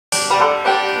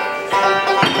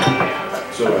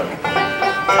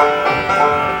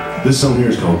This song here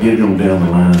is called Get It On Down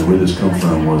the Line. Where this come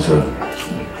from was,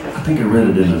 I think I read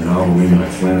it in a novel, maybe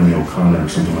like Flannery O'Connor or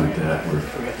something like that, where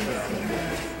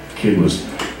the kid was,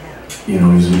 you know,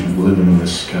 he's living in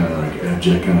this kind of like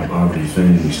abject kind of poverty thing,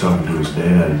 and he's talking to his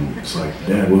dad, and it's like,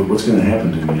 Dad, what's going to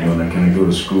happen to me? You know, and can I go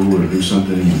to school or do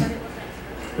something? And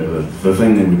the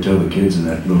thing they would tell the kids in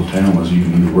that little town was, you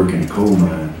can either work in a coal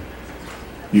mine,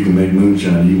 you can make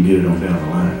moonshine, you can get it on down the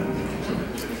line.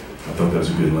 I thought that was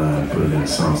a good line, put it in a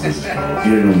song. So this is called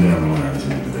Get It On Down the Line.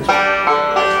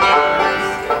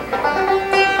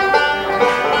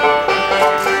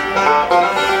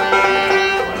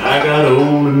 When I got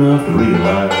old enough to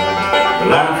realize the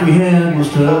life we had was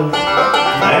tough, I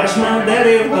asked my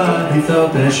daddy why he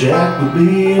thought that shack would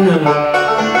be enough.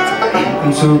 He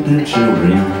consulted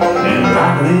children and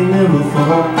life ain't never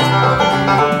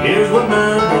fun. Here's what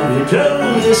my daddy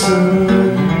told his son: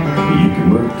 you can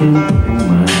work in the coal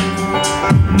mine,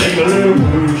 make a little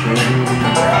moonshine,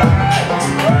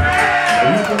 and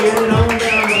you can get it on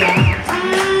down the line.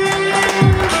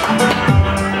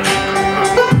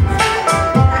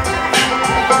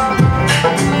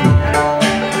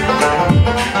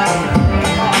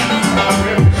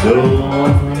 So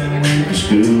off I went to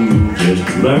school just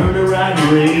to learn to write and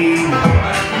read.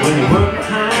 When you work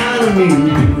behind a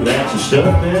mule, that's the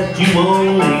stuff that you won't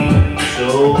need. So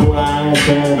I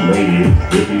found a lady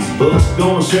with these books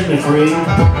gonna set me free.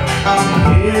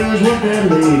 Here's what that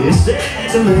lady said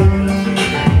to me: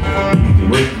 you can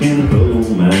work in a coal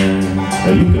mine,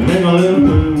 or you can make a little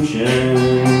moonshine,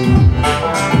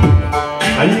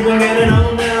 or you can get it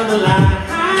on down the line.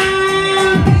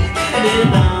 Get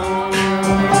it on,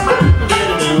 get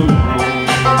it on.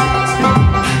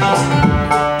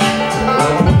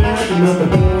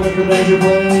 That's your way.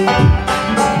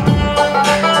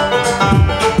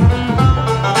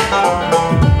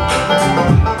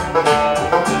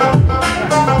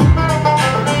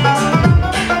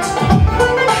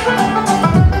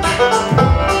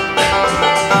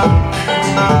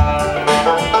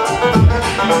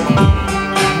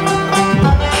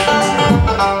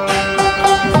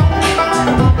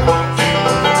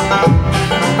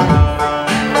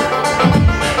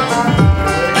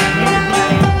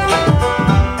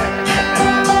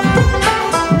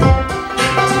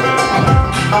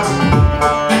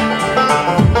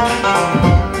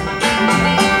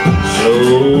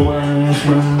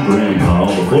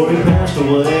 Before he passed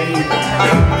away,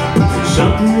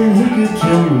 something he could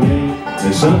tell me,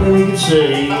 and something he could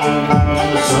say.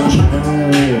 The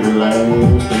sunshine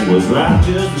everlasting was like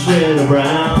just a shade of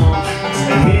brown.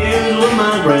 And here's what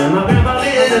my grandma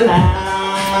did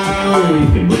aloud: you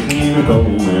can work in a coal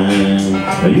mine,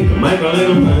 or you can make a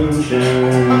little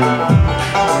moonshine,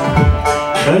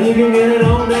 or you can get it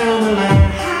on down the line.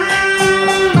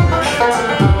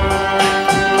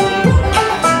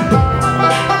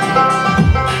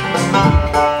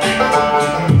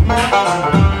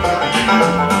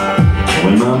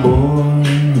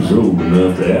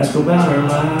 To ask about her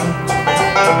life,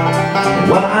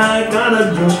 why I gotta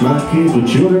trust my kids with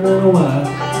children and a wife.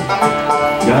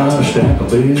 Got a stack of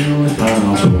bills that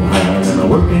pile so high, and my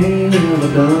work ain't ever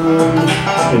done.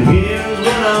 And here's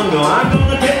what I'm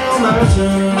gonna tell my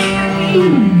son: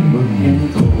 work in the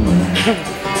coal mine,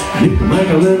 you can make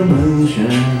a little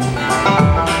moonshine,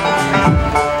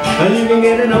 and you can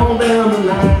get it on down the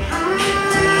line.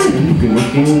 And you can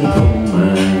work in the coal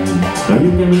mine, or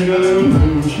you can make a little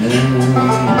moonshine,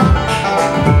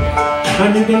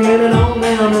 and you can get it on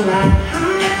down the line.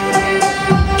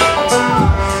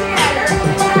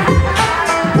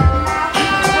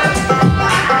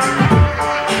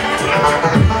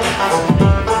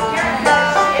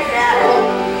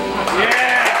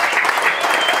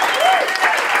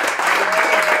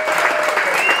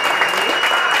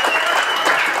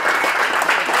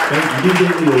 Thank you. You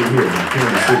did it over here in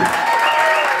Kansas City.